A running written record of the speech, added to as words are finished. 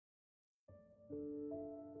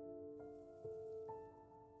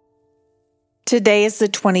Today is the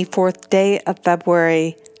 24th day of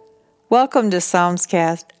February. Welcome to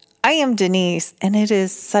Psalmscast. I am Denise, and it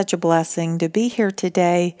is such a blessing to be here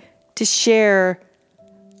today to share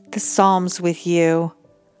the Psalms with you,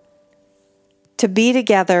 to be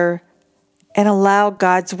together and allow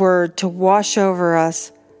God's Word to wash over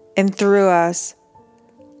us and through us,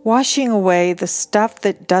 washing away the stuff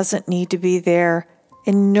that doesn't need to be there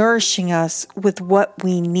and nourishing us with what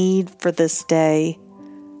we need for this day.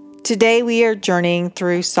 Today we are journeying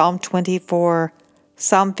through Psalm 24,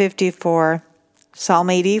 Psalm 54, Psalm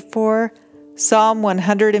 84, Psalm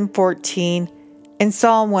 114, and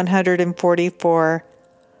Psalm 144,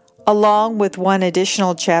 along with one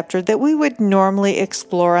additional chapter that we would normally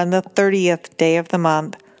explore on the 30th day of the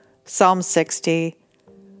month, Psalm 60.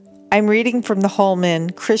 I'm reading from the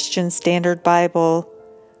Holman Christian Standard Bible.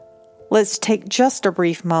 Let's take just a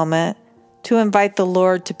brief moment to invite the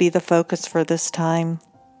Lord to be the focus for this time.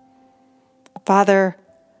 Father,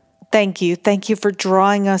 thank you. Thank you for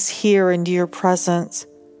drawing us here into your presence.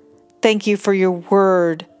 Thank you for your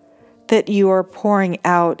word that you are pouring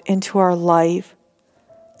out into our life.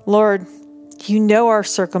 Lord, you know our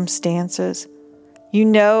circumstances. You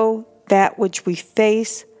know that which we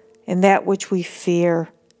face and that which we fear.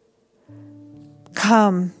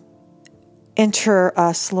 Come, enter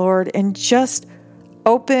us, Lord, and just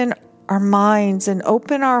open our minds and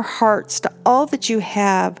open our hearts to all that you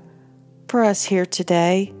have for us here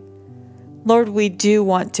today. Lord, we do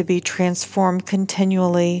want to be transformed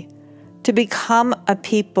continually, to become a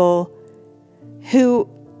people who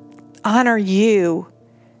honor you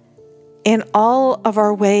in all of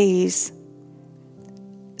our ways.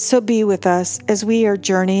 So be with us as we are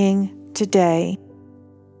journeying today.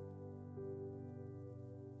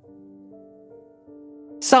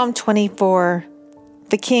 Psalm 24,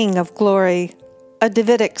 the King of Glory, a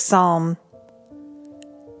Davidic psalm.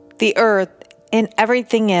 The earth and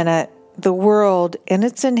everything in it, the world and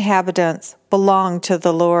its inhabitants, belong to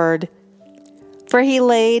the Lord. For he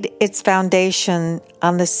laid its foundation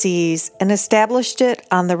on the seas and established it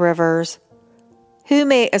on the rivers. Who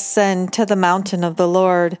may ascend to the mountain of the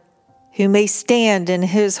Lord? Who may stand in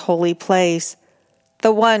his holy place?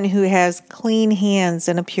 The one who has clean hands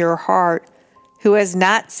and a pure heart, who has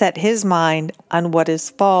not set his mind on what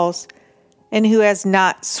is false, and who has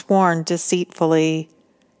not sworn deceitfully.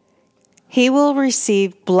 He will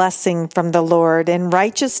receive blessing from the Lord and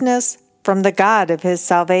righteousness from the God of his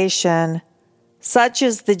salvation. Such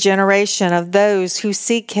is the generation of those who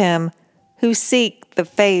seek him, who seek the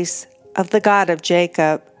face of the God of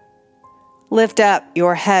Jacob. Lift up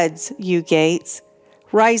your heads, you gates.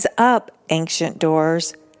 Rise up, ancient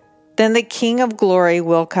doors. Then the King of glory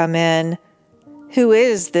will come in. Who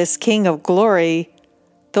is this King of glory?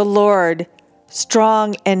 The Lord,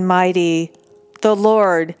 strong and mighty, the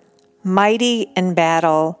Lord, mighty in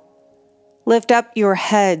battle. Lift up your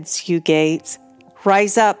heads, you gates.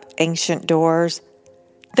 Rise up, ancient doors.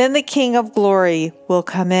 Then the King of glory will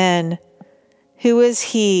come in. Who is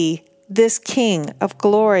he, this King of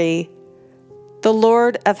glory? The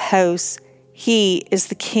Lord of hosts, he is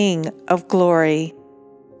the King of glory.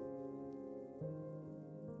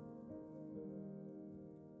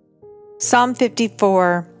 Psalm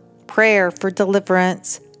 54, Prayer for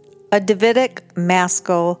Deliverance, a Davidic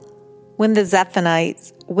maskil. When the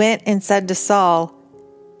Zephonites went and said to Saul,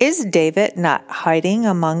 "Is David not hiding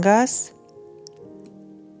among us?"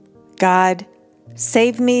 God,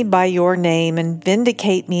 save me by your name and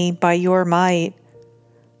vindicate me by your might.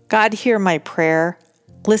 God, hear my prayer.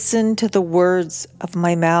 Listen to the words of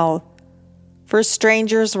my mouth. For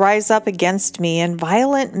strangers rise up against me, and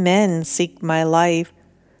violent men seek my life.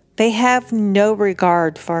 They have no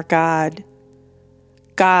regard for God.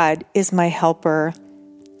 God is my helper.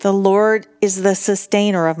 The Lord is the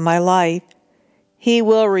sustainer of my life. He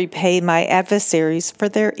will repay my adversaries for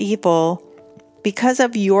their evil. Because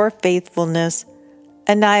of your faithfulness,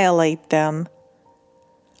 annihilate them.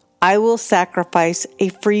 I will sacrifice a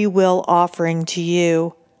free will offering to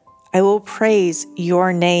you. I will praise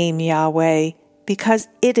your name, Yahweh, because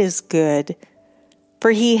it is good. For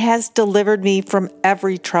he has delivered me from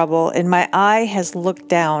every trouble, and my eye has looked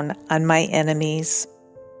down on my enemies.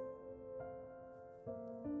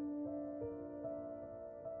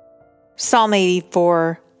 Psalm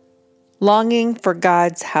 84, Longing for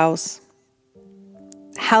God's House.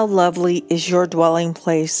 How lovely is your dwelling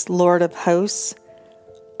place, Lord of hosts!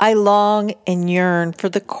 I long and yearn for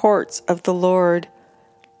the courts of the Lord.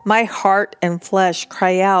 My heart and flesh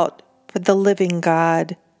cry out for the living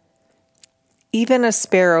God. Even a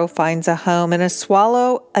sparrow finds a home, and a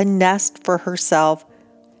swallow a nest for herself,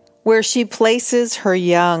 where she places her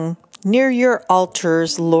young. near your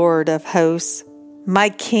altars, Lord of hosts, my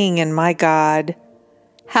King and my God.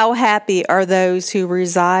 How happy are those who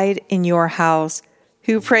reside in your house,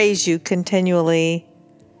 who praise you continually.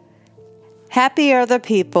 Happy are the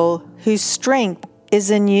people whose strength is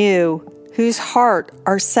in you, whose heart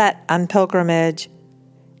are set on pilgrimage.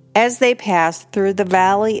 As they pass through the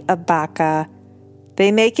valley of Baca,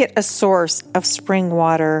 they make it a source of spring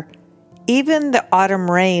water. Even the autumn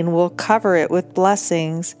rain will cover it with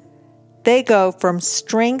blessings. They go from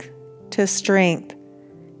strength to strength,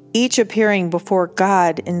 each appearing before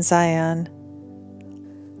God in Zion.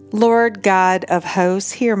 Lord God of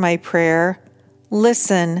hosts, hear my prayer.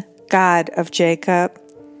 Listen, God of Jacob.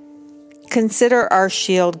 Consider our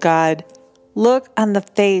shield, God. Look on the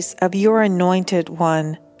face of your anointed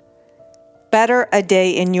one. Better a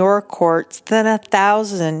day in your courts than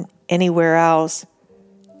 1,000 anywhere else.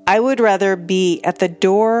 I would rather be at the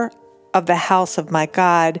door of the house of my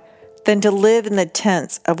God than to live in the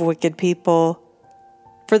tents of wicked people.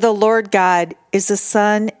 For the Lord God is a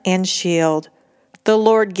sun and shield. The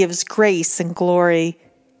Lord gives grace and glory.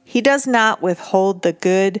 He does not withhold the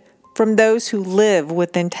good from those who live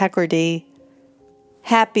with integrity.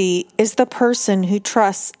 Happy is the person who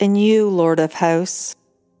trusts in you, Lord of hosts.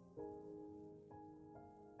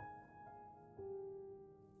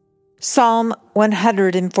 Psalm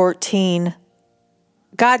 114.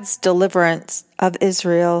 God's deliverance of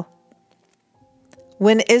Israel.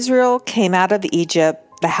 When Israel came out of Egypt,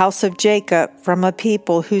 the house of Jacob, from a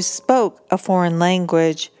people who spoke a foreign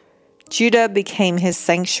language, Judah became his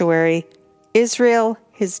sanctuary, Israel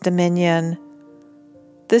his dominion.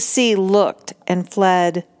 The sea looked and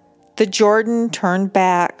fled. The Jordan turned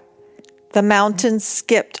back. The mountains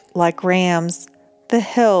skipped like rams, the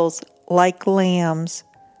hills like lambs.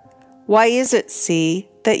 Why is it, sea,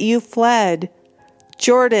 that you fled?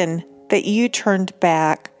 Jordan, that you turned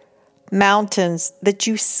back? Mountains, that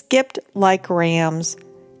you skipped like rams?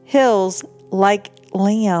 Hills like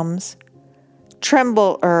lambs?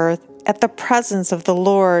 Tremble, earth, at the presence of the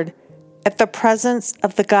Lord, at the presence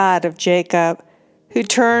of the God of Jacob, who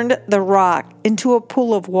turned the rock into a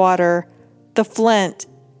pool of water, the flint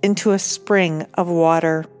into a spring of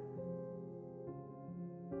water.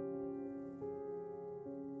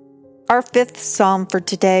 Our fifth psalm for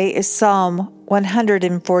today is Psalm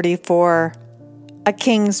 144, a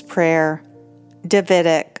King's Prayer,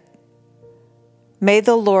 Davidic. May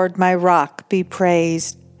the Lord my rock be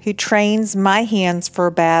praised, who trains my hands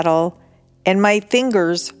for battle and my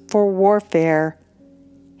fingers for warfare.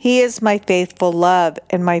 He is my faithful love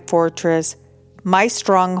and my fortress, my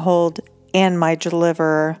stronghold and my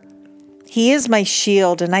deliverer. He is my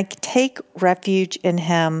shield, and I take refuge in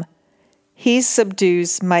him. He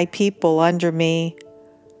subdues my people under me.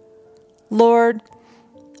 Lord,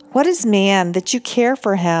 what is man that you care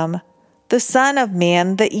for him, the Son of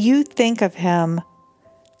Man that you think of him?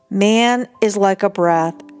 Man is like a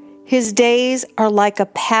breath. His days are like a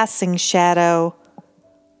passing shadow.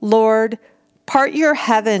 Lord, part your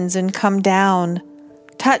heavens and come down.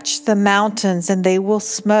 Touch the mountains and they will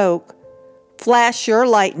smoke. Flash your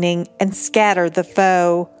lightning and scatter the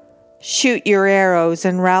foe. Shoot your arrows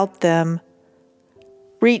and rout them.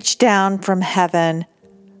 Reach down from heaven.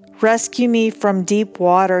 Rescue me from deep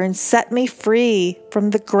water and set me free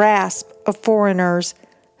from the grasp of foreigners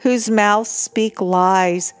whose mouths speak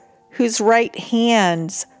lies, whose right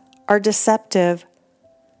hands are deceptive.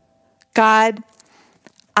 God,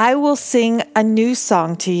 I will sing a new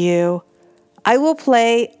song to you. I will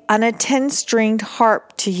play on a 10-stringed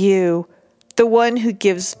harp to you, the one who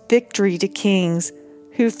gives victory to kings,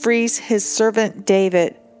 who frees his servant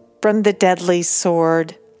David from the deadly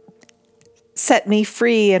sword. Set me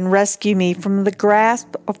free and rescue me from the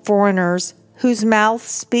grasp of foreigners whose mouths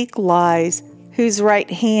speak lies, whose right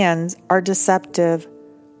hands are deceptive.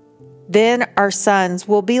 Then our sons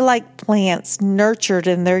will be like plants nurtured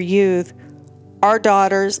in their youth, our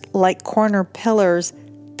daughters like corner pillars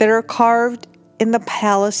that are carved in the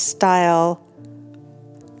palace style.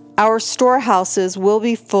 Our storehouses will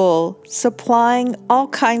be full, supplying all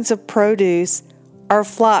kinds of produce. Our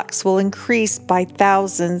flocks will increase by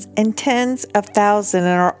thousands and tens of thousands in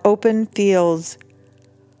our open fields.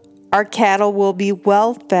 Our cattle will be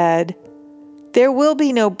well fed. There will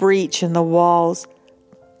be no breach in the walls,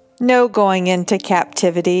 no going into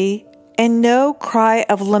captivity, and no cry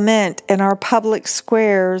of lament in our public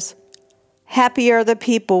squares. Happy are the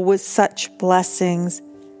people with such blessings.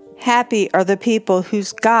 Happy are the people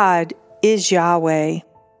whose God is Yahweh.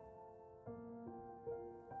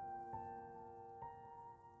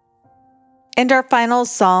 And our final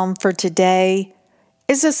psalm for today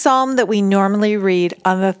is a psalm that we normally read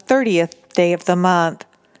on the 30th day of the month.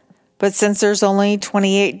 But since there's only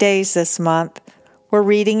 28 days this month, we're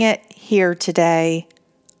reading it here today.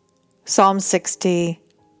 Psalm 60,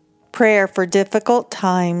 prayer for difficult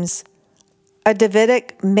times, a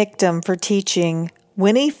Davidic miktam for teaching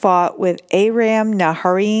when he fought with Aram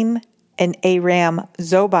Naharaim and Aram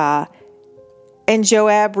Zobah, and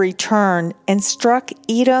Joab returned and struck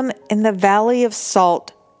Edom in the valley of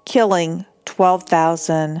Salt, killing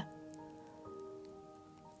 12,000.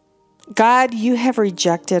 God, you have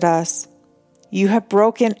rejected us. You have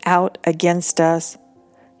broken out against us.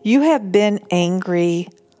 You have been angry.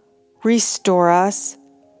 Restore us.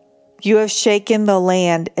 You have shaken the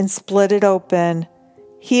land and split it open.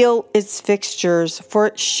 Heal its fixtures, for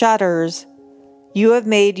it shudders. You have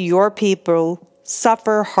made your people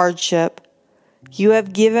suffer hardship. You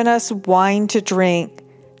have given us wine to drink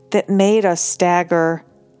that made us stagger.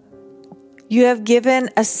 You have given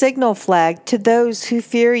a signal flag to those who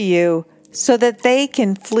fear you, so that they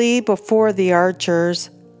can flee before the archers.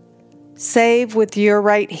 Save with your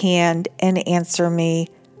right hand and answer me,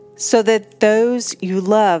 so that those you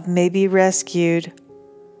love may be rescued.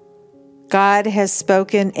 God has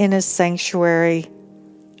spoken in his sanctuary.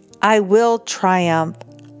 I will triumph.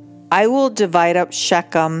 I will divide up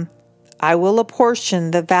Shechem. I will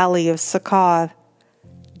apportion the valley of Succoth.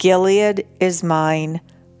 Gilead is mine.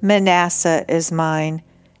 Manasseh is mine,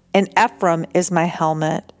 and Ephraim is my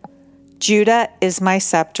helmet. Judah is my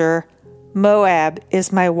scepter. Moab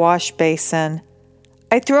is my wash basin.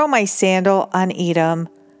 I throw my sandal on Edom.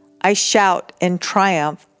 I shout in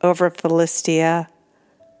triumph over Philistia.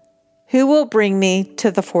 Who will bring me to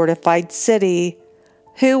the fortified city?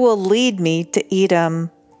 Who will lead me to Edom?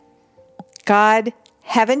 God,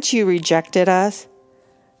 haven't you rejected us?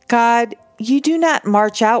 God, you do not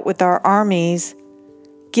march out with our armies.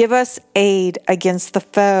 Give us aid against the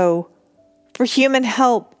foe, for human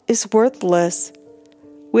help is worthless.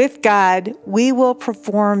 With God, we will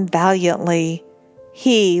perform valiantly.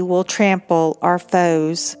 He will trample our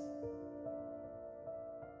foes.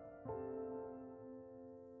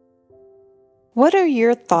 What are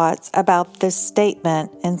your thoughts about this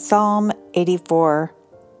statement in Psalm 84?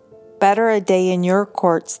 Better a day in your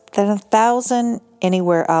courts than 1,000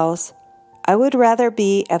 anywhere else. I would rather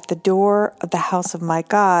be at the door of the house of my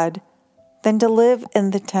God than to live in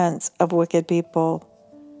the tents of wicked people.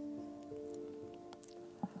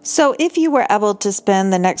 So if you were able to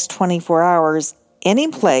spend the next 24 hours any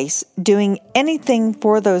place doing anything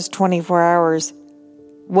for those 24 hours,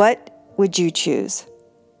 what would you choose?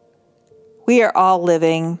 We are all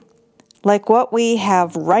living like what we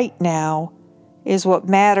have right now is what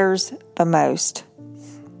matters the most.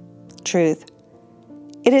 Truth.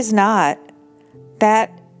 It is not.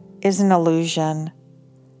 That is an illusion.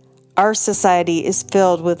 Our society is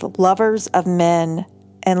filled with lovers of men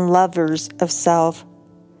and lovers of self,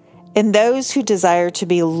 and those who desire to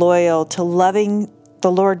be loyal to loving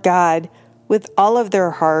the Lord God with all of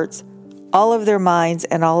their hearts, all of their minds,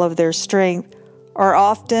 and all of their strength are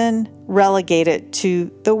often relegated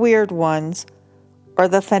to the weird ones or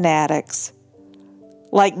the fanatics.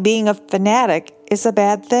 Like being a fanatic is a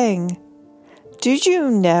bad thing. Did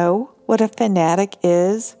you know what a fanatic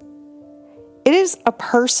is? It is a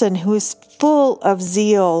person who is full of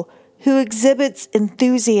zeal, who exhibits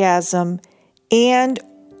enthusiasm and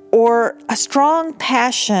or a strong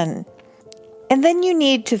passion. And then you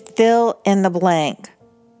need to fill in the blank.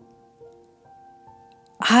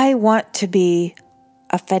 I want to be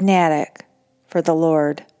a fanatic for the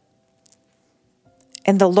Lord.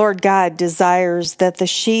 And the Lord God desires that the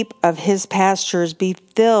sheep of his pastures be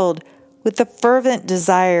filled with the fervent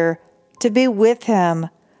desire to be with him,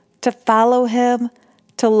 to follow him,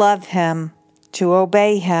 to love him, to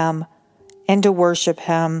obey him, and to worship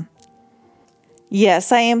him.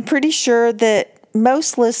 Yes, I am pretty sure that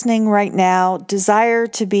most listening right now desire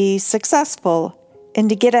to be successful and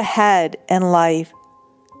to get ahead in life.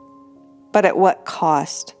 But at what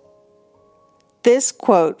cost? This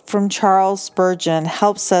quote from Charles Spurgeon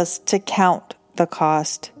helps us to count the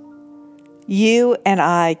cost. You and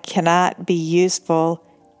I cannot be useful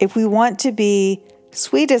if we want to be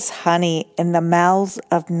sweet as honey in the mouths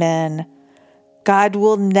of men. God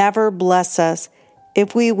will never bless us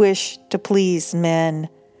if we wish to please men,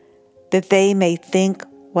 that they may think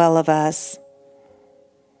well of us.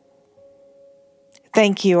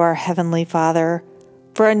 Thank you, our Heavenly Father,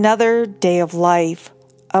 for another day of life,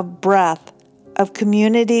 of breath, of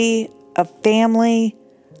community, of family,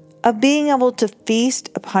 of being able to feast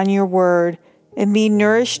upon your word and be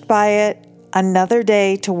nourished by it, another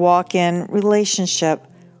day to walk in relationship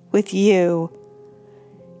with you.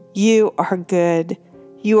 You are good.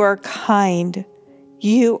 You are kind.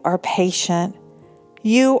 You are patient.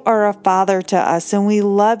 You are a Father to us, and we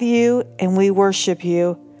love you and we worship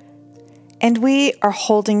you. And we are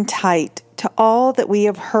holding tight to all that we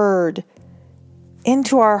have heard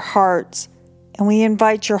into our hearts, and we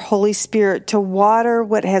invite your Holy Spirit to water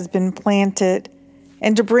what has been planted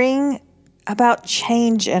and to bring about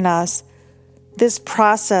change in us, this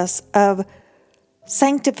process of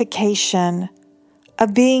sanctification,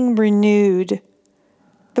 of being renewed,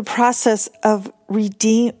 the process of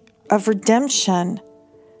redemption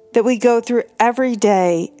that we go through every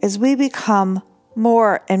day as we become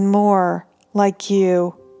more and more like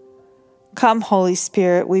you. Come, Holy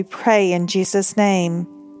Spirit, we pray in Jesus' name.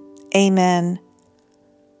 Amen.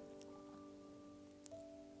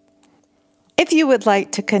 If you would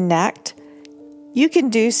like to connect, you can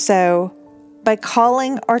do so by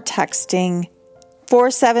calling or texting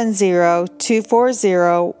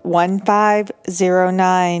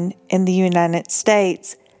 470-240-1509 in the United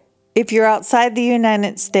States. If you're outside the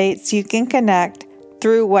United States, you can connect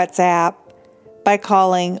through WhatsApp by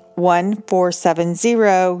calling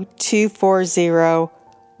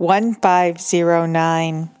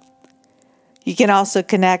 1-470-240-1509. You can also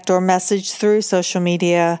connect or message through social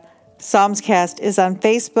media. Psalmscast is on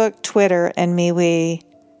Facebook, Twitter, and MeWe.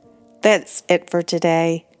 That's it for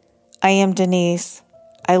today. I am Denise.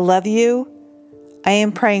 I love you. I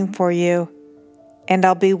am praying for you. And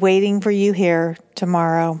I'll be waiting for you here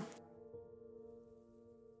tomorrow.